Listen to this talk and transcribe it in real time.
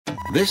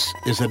This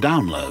is a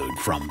download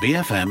from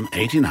BFM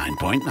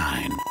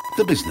 89.9,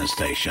 the business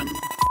station.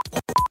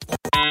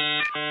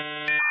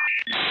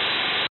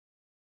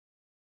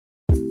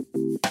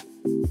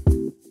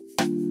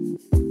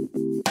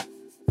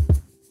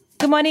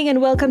 Good morning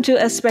and welcome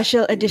to a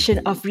special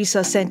edition of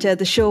Resource Center,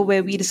 the show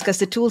where we discuss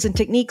the tools and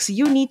techniques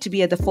you need to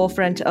be at the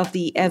forefront of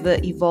the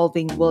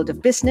ever-evolving world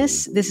of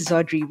business. This is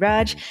Audrey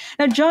Raj.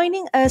 Now,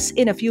 joining us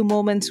in a few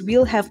moments,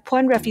 we'll have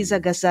Puan Rafiza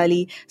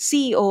Ghazali,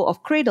 CEO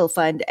of Cradle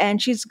Fund, and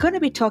she's going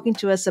to be talking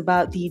to us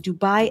about the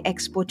Dubai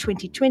Expo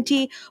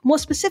 2020, more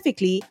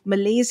specifically,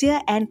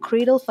 Malaysia and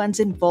Cradle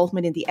Fund's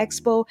involvement in the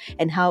Expo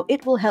and how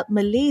it will help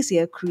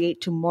Malaysia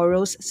create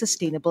tomorrow's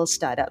sustainable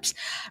startups.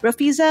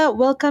 Rafiza,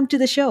 welcome to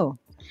the show.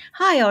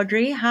 Hi,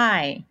 Audrey.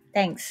 Hi.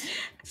 Thanks.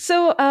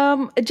 So,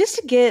 just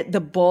to get the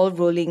ball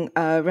rolling,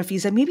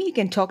 Rafiza, maybe you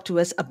can talk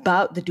to us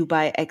about the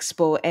Dubai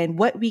Expo and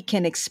what we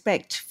can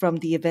expect from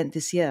the event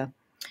this year.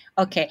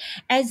 Okay.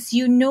 As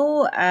you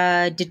know,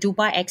 the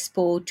Dubai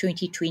Expo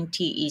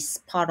 2020 is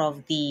part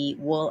of the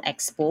World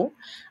Expo.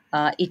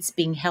 It's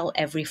being held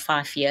every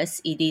 5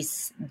 years. It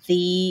is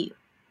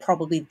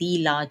probably the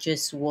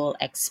largest World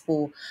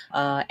Expo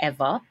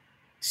ever.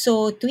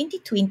 So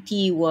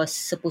 2020 was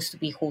supposed to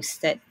be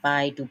hosted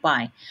by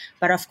Dubai.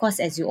 But of course,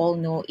 as you all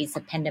know, it's a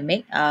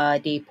pandemic.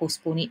 They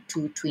postponed it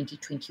to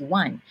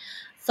 2021.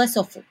 1st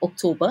of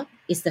October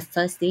is the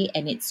first day,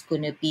 and it's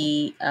going to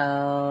be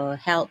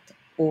held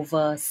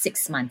over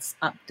 6 months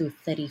up to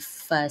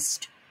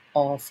 31st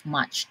of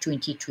March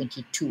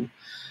 2022.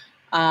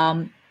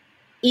 Like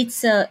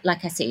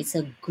I say, it's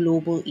a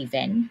global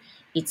event.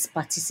 It's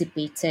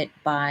participated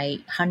by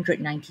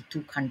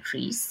 192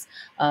 countries.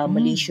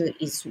 Malaysia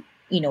is,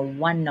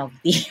 one of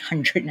the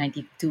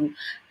 192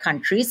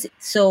 countries.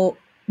 So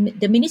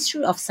the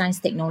Ministry of Science,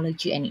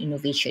 Technology and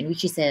Innovation,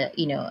 which is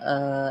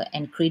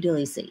and Cradle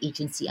is an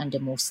agency under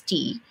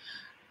MOSTI.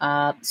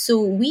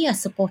 So we are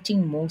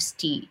supporting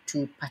MOSTI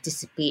to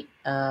participate,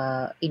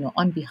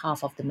 on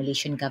behalf of the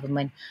Malaysian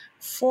government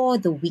for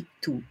the week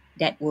 2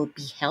 that will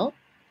be held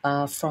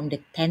from the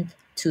 10th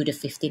to the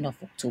 15th of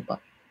October.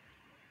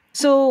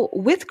 So,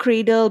 with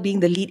Cradle being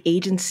the lead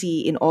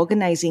agency in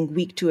organizing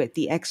Week 2 at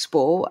the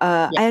Expo,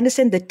 I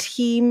understand the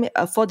theme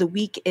for the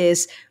week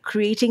is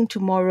creating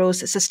tomorrow's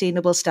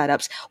sustainable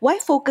startups. Why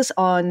focus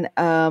on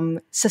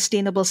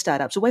sustainable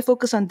startups? Why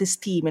focus on this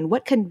theme, and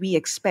what can we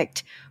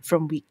expect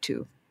from Week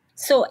 2?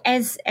 So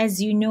as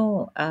you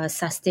know,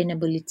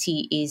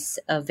 sustainability is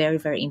a very,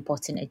 very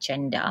important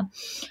agenda.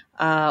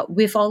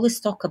 We've always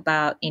talked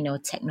about,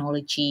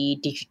 technology,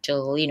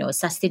 digital,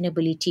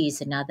 sustainability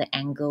is another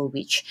angle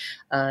which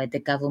the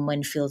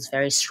government feels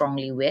very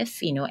strongly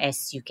with,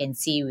 as you can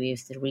see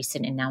with the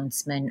recent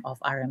announcement of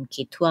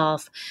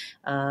RMK12,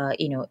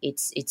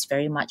 it's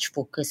very much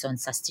focused on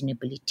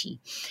sustainability.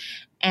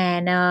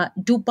 And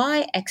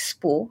Dubai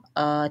Expo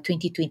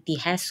 2020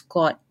 has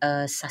got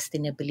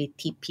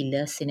sustainability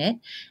pillars in it,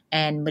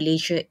 and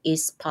Malaysia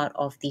is part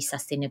of the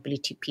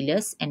sustainability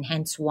pillars, and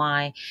hence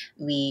why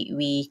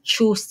we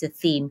chose the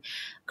theme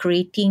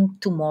creating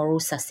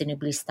tomorrow's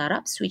sustainable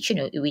startups, which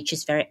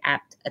is very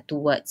apt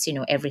towards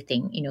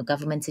everything,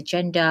 government's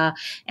agenda,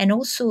 and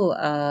also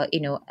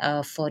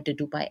for the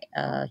Dubai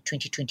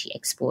 2020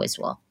 Expo as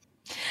well.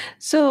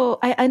 So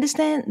I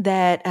understand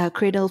that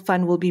Cradle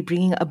Fund will be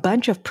bringing a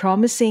bunch of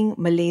promising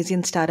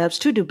Malaysian startups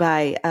to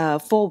Dubai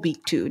for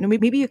Week 2.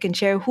 Maybe you can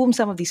share whom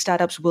some of these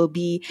startups will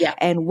be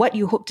and what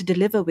you hope to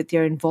deliver with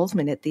your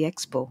involvement at the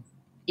Expo.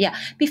 Yeah,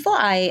 before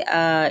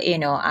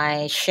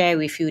I share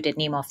with you the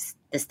name of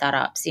the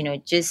startups,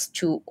 just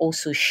to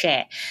also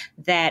share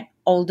that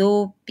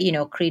although,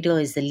 Cradle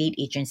is the lead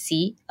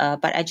agency,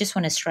 but I just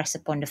want to stress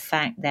upon the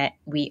fact that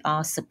we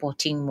are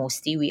supporting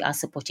MOSTI, we are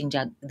supporting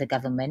the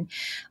government.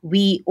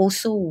 We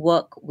also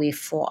work with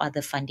 4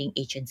 other funding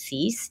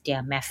agencies. They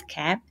are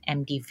MEFCAP,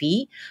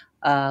 MDV,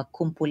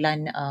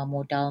 Kumpulan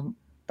Modal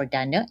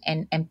Perdana,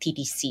 and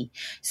MTDC.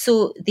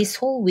 So this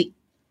whole week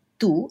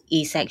 2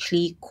 is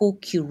actually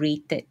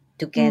co-curated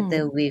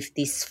together with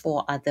these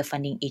 4 other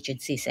funding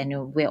agencies,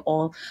 and we're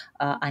all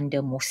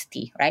under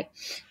MOSTI, right?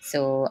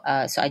 So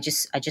I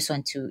just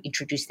want to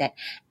introduce that,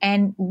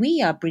 and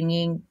we are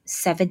bringing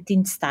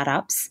 17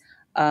 startups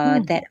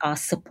that are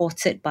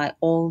supported by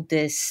all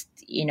these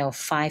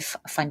 5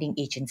 funding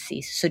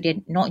agencies. So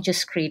they're not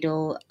just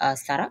Cradle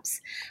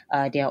startups.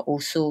 There are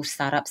also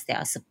startups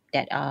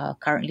that are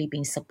currently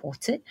being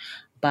supported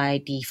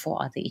by the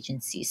 4 other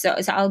agencies. So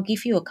I'll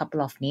give you a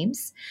couple of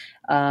names.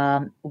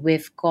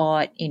 We've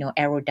got,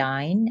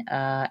 Aerodyne.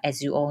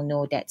 As you all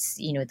know, that's,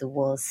 the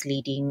world's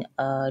leading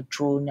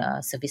drone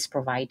service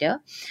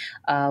provider.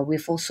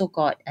 We've also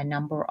got a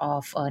number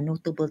of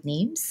notable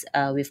names.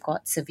 We've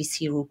got Service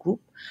Hero Group.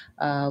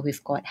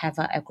 We've got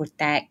Hava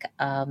Agrotech,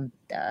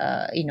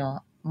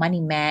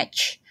 Money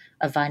Match,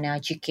 Avana,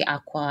 GK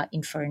Aqua,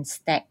 Inference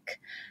Tech,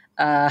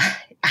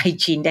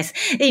 hygiene. There's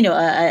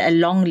a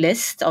long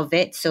list of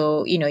it,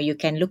 so you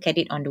can look at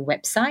it on the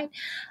website.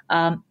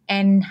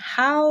 And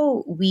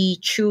how we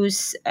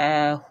choose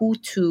who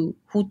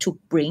to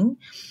bring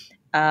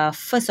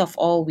first of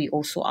all, we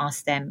also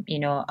ask them,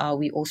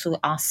 we also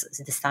ask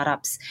the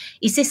startups,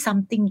 is this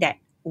something that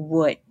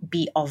would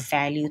be of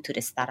value to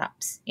the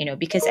startups?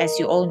 Because as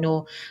you all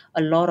know,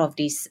 a lot of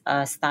these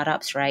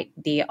startups, right,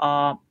 they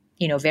are,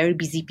 very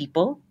busy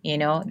people,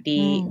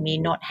 they may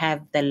not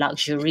have the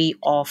luxury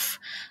of,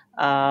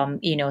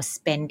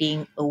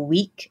 spending a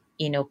week,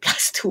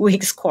 plus 2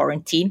 weeks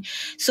quarantine.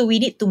 So we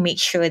need to make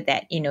sure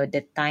that,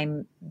 the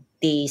time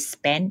they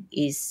spend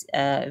is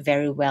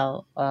very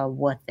well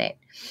worth it.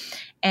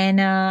 And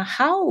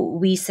how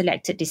we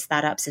selected these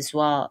startups as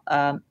well,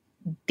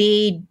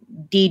 they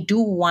do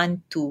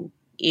want to,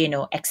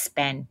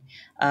 expand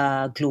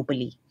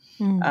globally.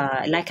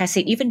 Like I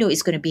said, even though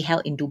it's going to be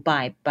held in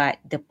Dubai, but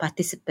the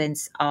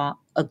participants are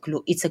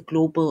it's a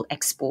global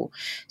expo.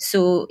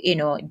 So,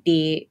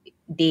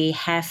 they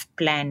have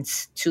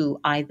plans to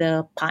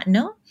either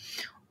partner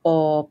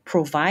or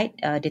provide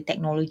the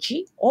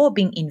technology or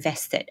being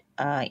invested,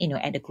 at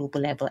a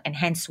global level. And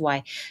hence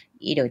why,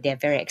 they're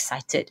very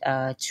excited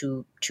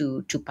to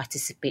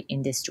participate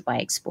in this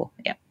Dubai Expo.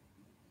 Yeah.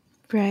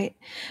 Right.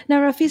 Now,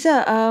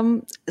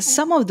 Rafiza,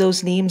 some of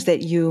those names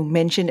that you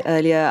mentioned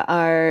earlier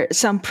are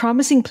some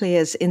promising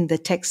players in the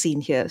tech scene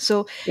here.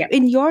 So, Yeah.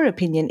 in your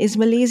opinion, is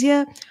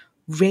Malaysia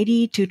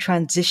ready to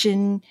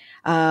transition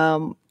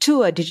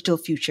to a digital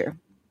future?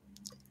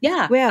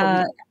 Yeah. Where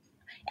are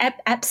we?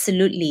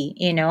 Absolutely.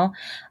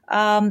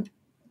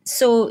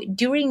 So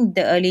during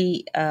the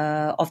early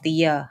of the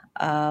year,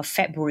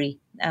 February,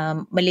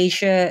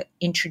 Malaysia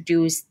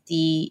introduced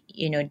the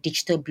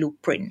digital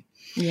blueprint,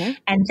 Yeah.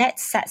 and that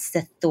sets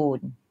the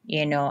tone,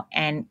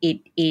 and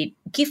it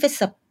gives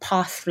us a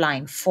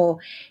pathline for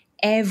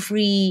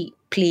every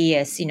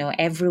players,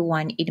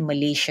 everyone in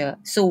Malaysia.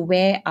 So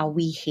where are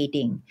we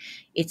heading?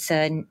 It's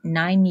a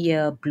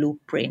 9-year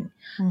blueprint.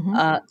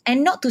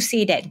 And not to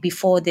say that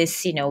before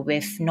this,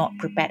 we've not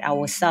prepared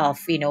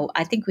ourselves.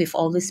 I think we've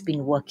always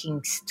been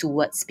working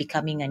towards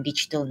becoming a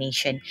digital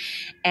nation.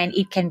 And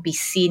it can be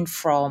seen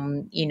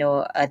from,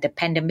 the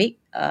pandemic,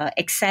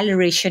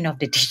 acceleration of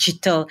the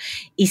digital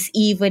is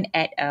even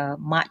at a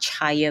much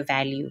higher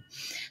value.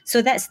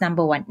 So that's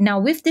number one. Now,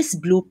 with this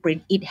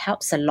blueprint, it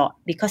helps a lot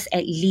because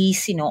at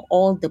least,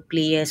 all the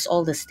players,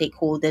 all the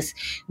stakeholders,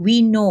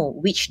 we know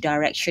which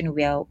direction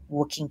we are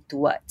working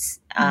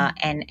towards.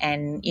 And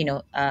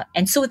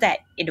so that,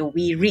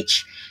 we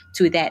reach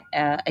to that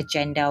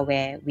agenda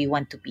where we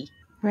want to be.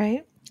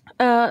 Right.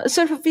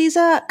 So,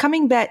 Rafiza,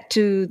 coming back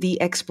to the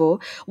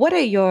expo, what are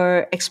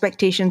your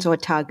expectations or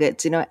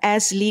targets,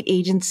 as lead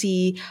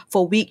agency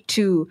for week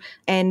 2?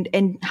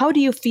 And how do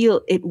you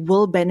feel it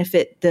will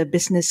benefit the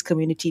business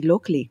community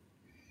locally?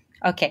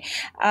 Okay.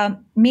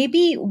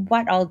 Maybe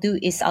what I'll do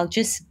is I'll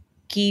just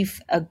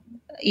give a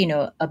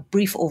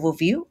brief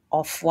overview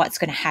of what's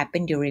going to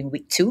happen during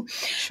week 2.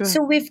 Sure.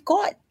 So we've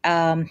got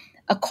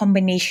a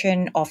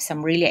combination of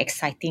some really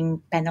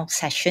exciting panel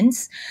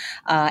sessions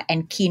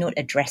and keynote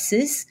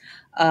addresses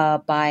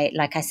by,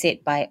 like I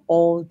said, by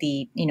all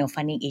the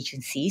funding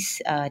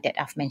agencies that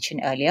I've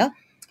mentioned earlier.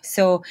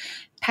 So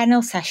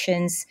panel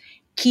sessions,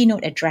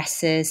 keynote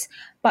addresses.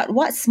 But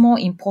what's more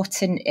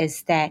important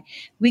is that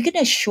we're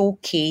going to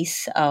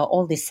showcase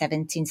all the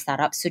 17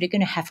 startups. So they're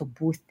going to have a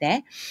booth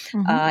there.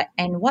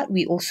 And what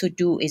we also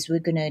do is we're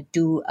going to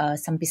do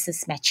some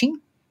business matching.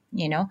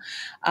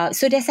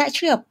 So there's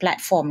actually a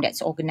platform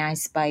that's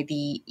organized by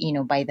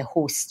the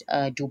host,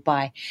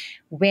 Dubai,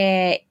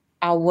 where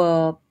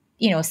our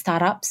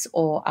startups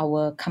or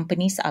our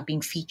companies are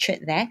being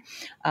featured there,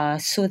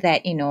 so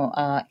that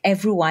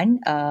everyone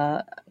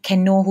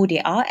can know who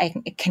they are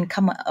and can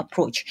come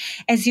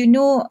approach. As you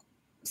know,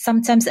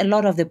 sometimes a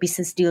lot of the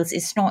business deals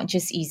is not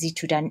just easy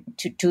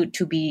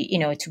to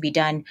be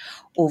done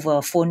over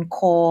a phone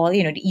call.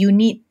 You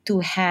need to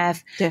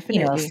have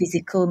Definitely.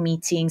 physical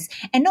meetings.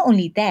 And not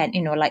only that,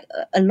 like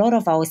a lot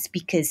of our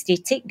speakers, they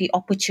take the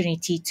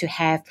opportunity to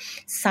have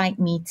side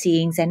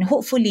meetings, and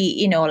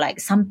hopefully like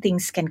some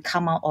things can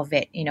come out of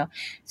it.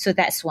 So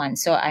that's one.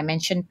 So I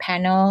mentioned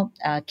panel,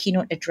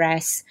 keynote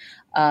address,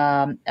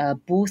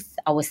 booth,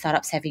 our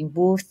startups having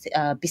booth,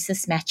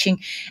 business matching,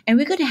 and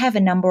we're going to have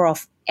a number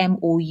of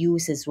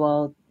MOUs as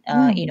well,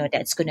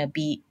 that's going to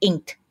be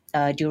inked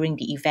during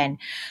the event.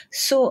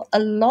 So a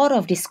lot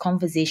of these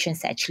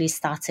conversations actually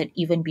started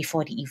even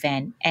before the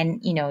event, and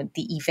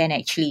the event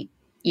actually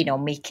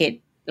make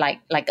it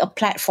like a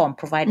platform,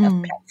 provide a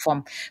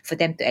platform for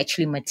them to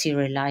actually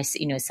materialize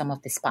some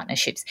of these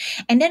partnerships.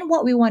 And then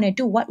what we want to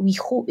do, what we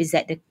hope is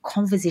that the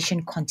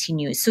conversation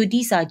continues. So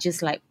these are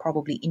just like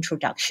probably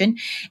introduction,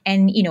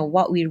 and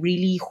what we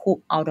really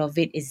hope out of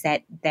it is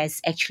that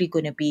there's actually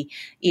going to be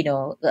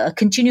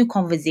continued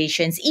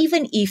conversations,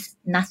 even if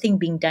nothing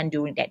being done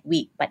during that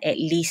week, but at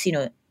least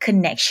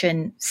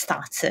connection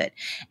started.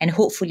 And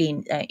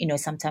hopefully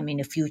sometime in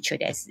the future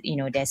there's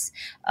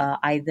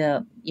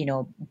either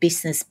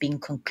business being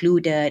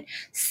concluded,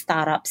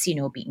 startups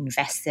being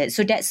invested.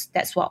 So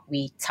that's what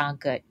we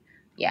target.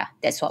 Yeah,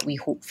 that's what we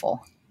hope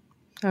for.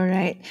 All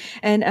right.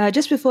 And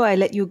just before I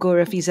let you go,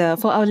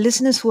 Rafiza, for our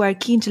listeners who are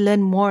keen to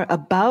learn more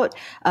about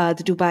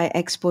the Dubai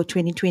Expo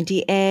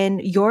 2020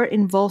 and your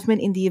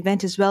involvement in the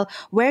event as well,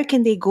 where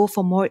can they go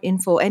for more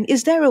info? And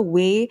is there a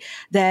way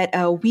that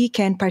we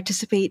can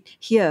participate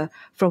here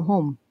from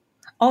home?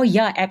 Oh,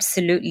 yeah,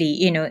 absolutely.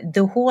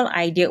 The whole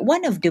idea,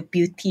 one of the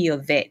beauty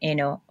of it,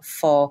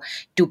 for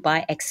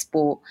Dubai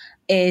Expo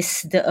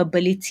is the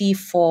ability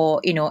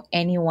for,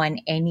 anyone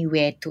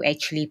anywhere to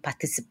actually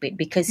participate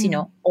because,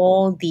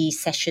 all the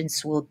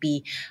sessions will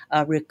be,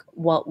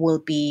 will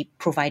be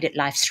provided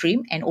live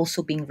stream and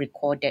also being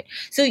recorded.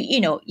 So,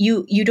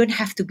 you don't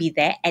have to be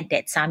there at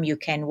that time. You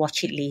can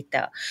watch it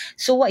later.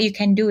 So what you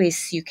can do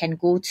is you can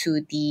go to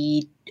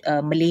the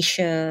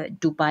Malaysia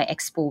Dubai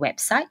Expo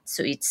website.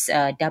 So it's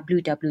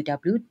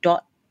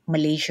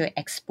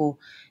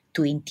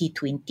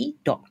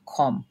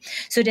www.malaysiaexpo2020.com.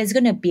 So there's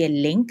going to be a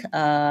link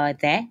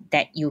there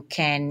that you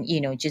can,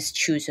 just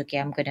choose, okay,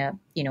 I'm going to,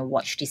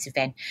 watch this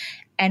event.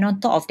 And on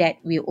top of that,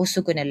 we're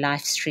also going to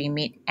live stream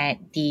it at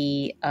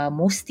the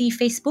Mosty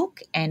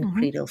Facebook and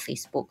Cradle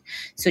Facebook.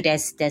 So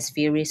there's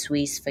various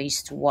ways for you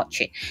to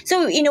watch it.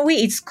 So in a way,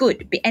 it's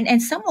good.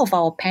 And some of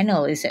our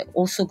panel is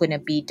also going to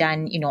be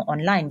done,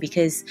 online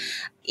because,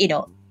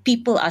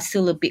 people are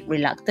still a bit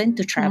reluctant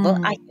to travel.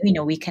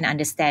 We can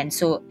understand.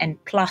 So, and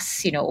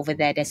plus, over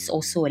there's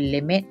also a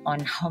limit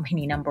on how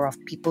many number of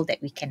people that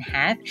we can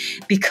have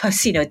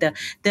because, the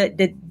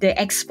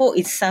expo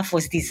itself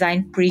was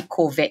designed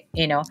pre-COVID,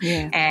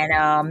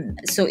 and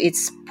so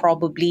it's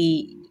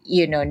probably,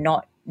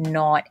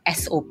 not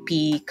SOP,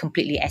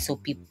 completely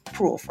SOP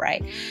proof,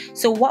 right?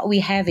 So what we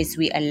have is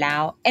we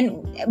allow,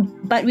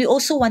 but we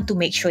also want to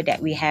make sure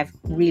that we have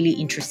really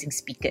interesting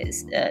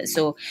speakers.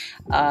 So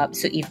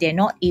if they're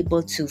not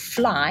able to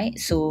fly,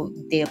 so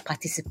they'll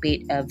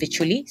participate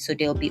virtually. So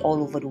they'll be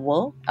all over the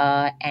world.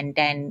 And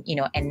then,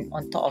 and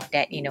on top of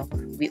that,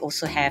 we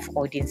also have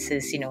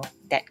audiences,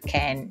 that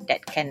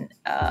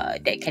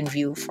can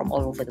view from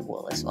all over the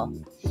world as well.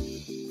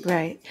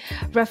 Right.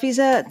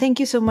 Rafiza, thank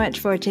you so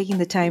much for taking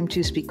the time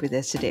to speak with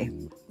us today.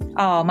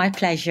 Oh, my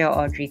pleasure,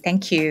 Audrey.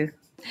 Thank you.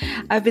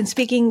 I've been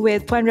speaking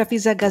with Puan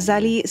Rafiza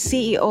Ghazali,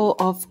 CEO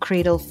of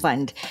Cradle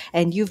Fund,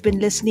 and you've been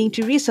listening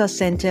to Resource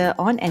Center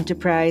on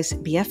Enterprise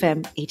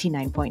BFM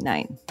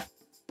 89.9.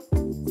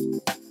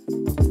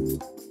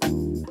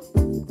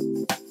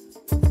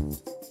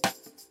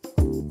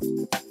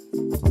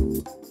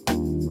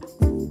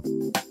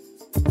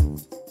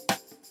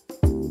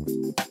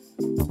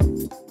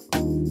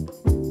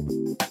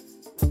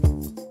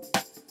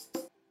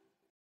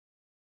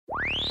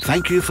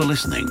 Thank you for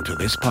listening to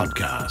this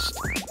podcast.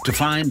 To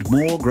find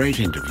more great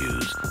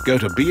interviews, go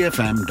to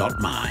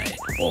bfm.my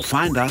or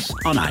find us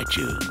on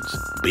iTunes.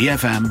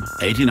 BFM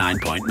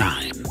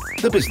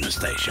 89.9, the business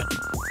station.